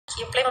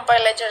You play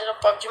Mobile Legends or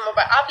PUBG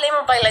Mobile. I play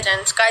Mobile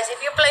Legends. Guys,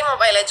 if you play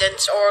Mobile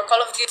Legends or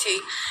Call of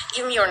Duty,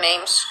 give me your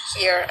names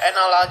here and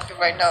I'll add you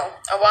right now.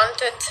 I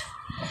wanted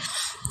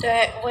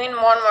to win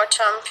one more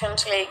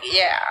Champions League.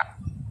 Yeah.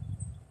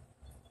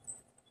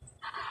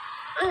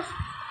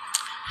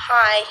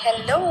 Hi,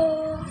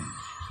 hello.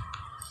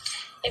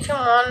 If you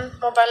want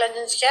Mobile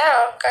Legends,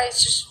 yeah,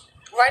 guys, just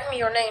write me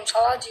your names.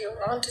 I'll add you.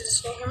 I wanted to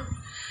see him.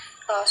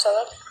 So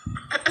that.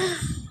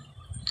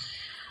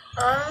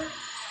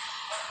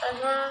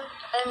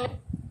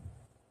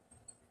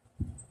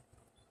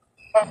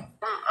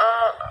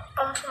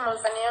 I'm from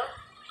Albania.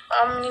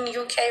 I'm in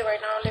UK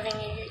right now, living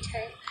in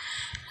UK.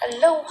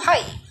 Hello,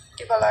 hi,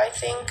 Dybala. I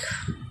think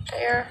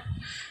there.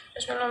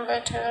 There's no one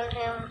better than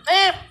him.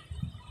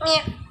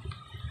 Yeah,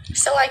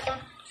 still like him.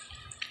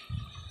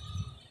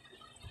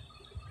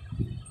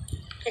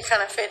 He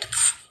kind of fit.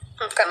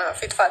 I'm kind of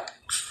fit fat.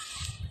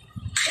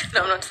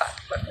 No, I'm not fat,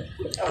 but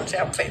I won't say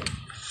I'm fit.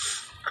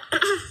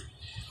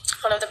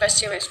 One of the best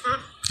series.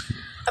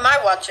 I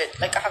might watch it.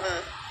 Like I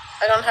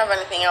don't have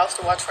anything else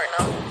to watch right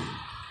now.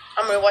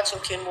 I'm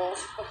rewatching Teen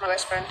Wolf with my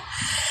best friend.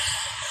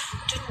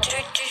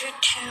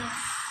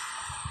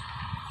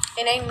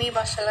 It Ain't Me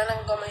by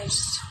Selena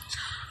Gomez.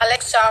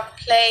 Alexa,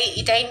 play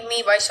It Ain't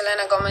Me by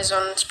Selena Gomez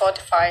on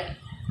Spotify.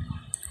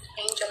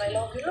 Angel, I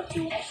love you. Look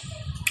you.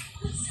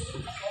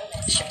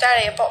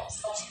 Shiptare po.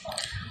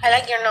 I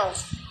like your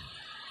nose.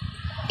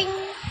 Bing.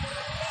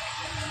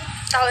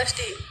 LSD.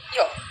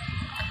 Yo.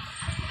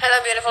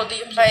 Hello, beautiful. Do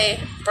you play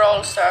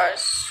Brawl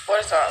Stars?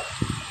 What is that?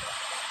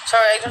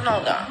 Sorry, I don't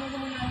know that.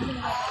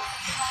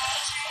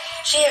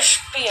 Dear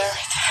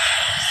Spirit.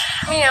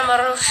 Me, I'm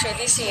Rushi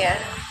this year.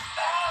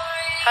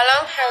 How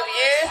long have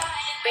you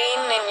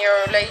been in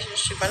your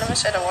relationship? I never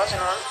said I wasn't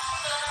one.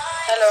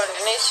 Hello,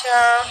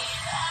 Indonesia.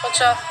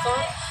 What's up?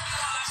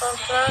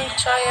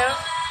 Chaya.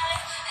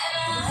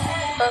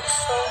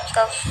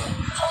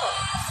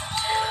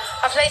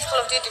 I played Call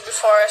of Duty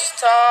before I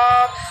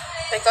stopped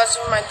because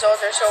of my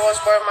daughter, so I was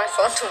borrowing my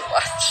phone to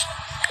watch.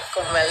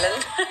 Comelon.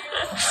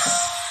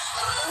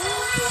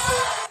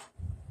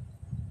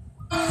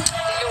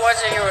 Did you watch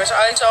the Euros?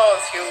 I saw a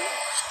few.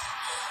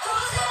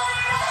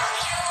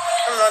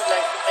 I'm not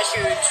like a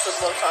huge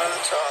football fan,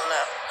 so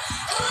no.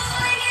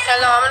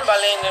 Hello, I'm in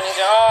Bali,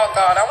 Indonesia. Oh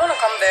god, I want to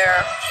come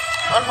there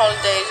on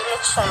holidays. It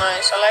looks so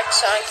nice.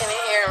 Alexa, can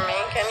you hear me?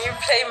 Can you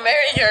play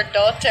Marry Your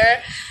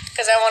Daughter?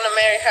 Because I want to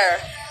marry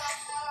her.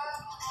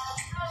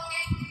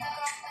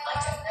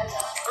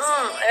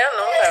 I don't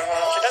know that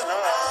one. She doesn't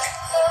know that one.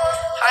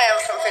 Hi,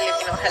 I'm from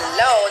Filipino.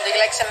 Hello. Do you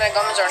like Selena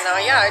Gomez or now?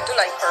 Yeah, I do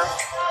like her.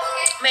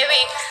 Maybe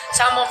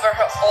some of her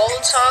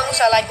old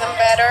songs, I like them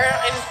better.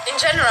 In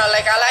general,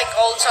 like I like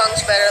old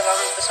songs better than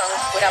the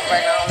songs we have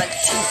right now, like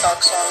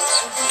TikTok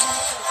songs.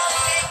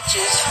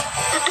 Jeez.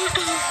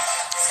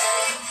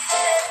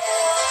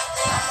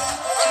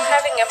 I'm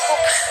having a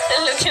poop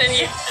and looking at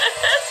you.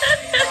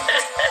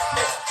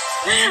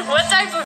 What type of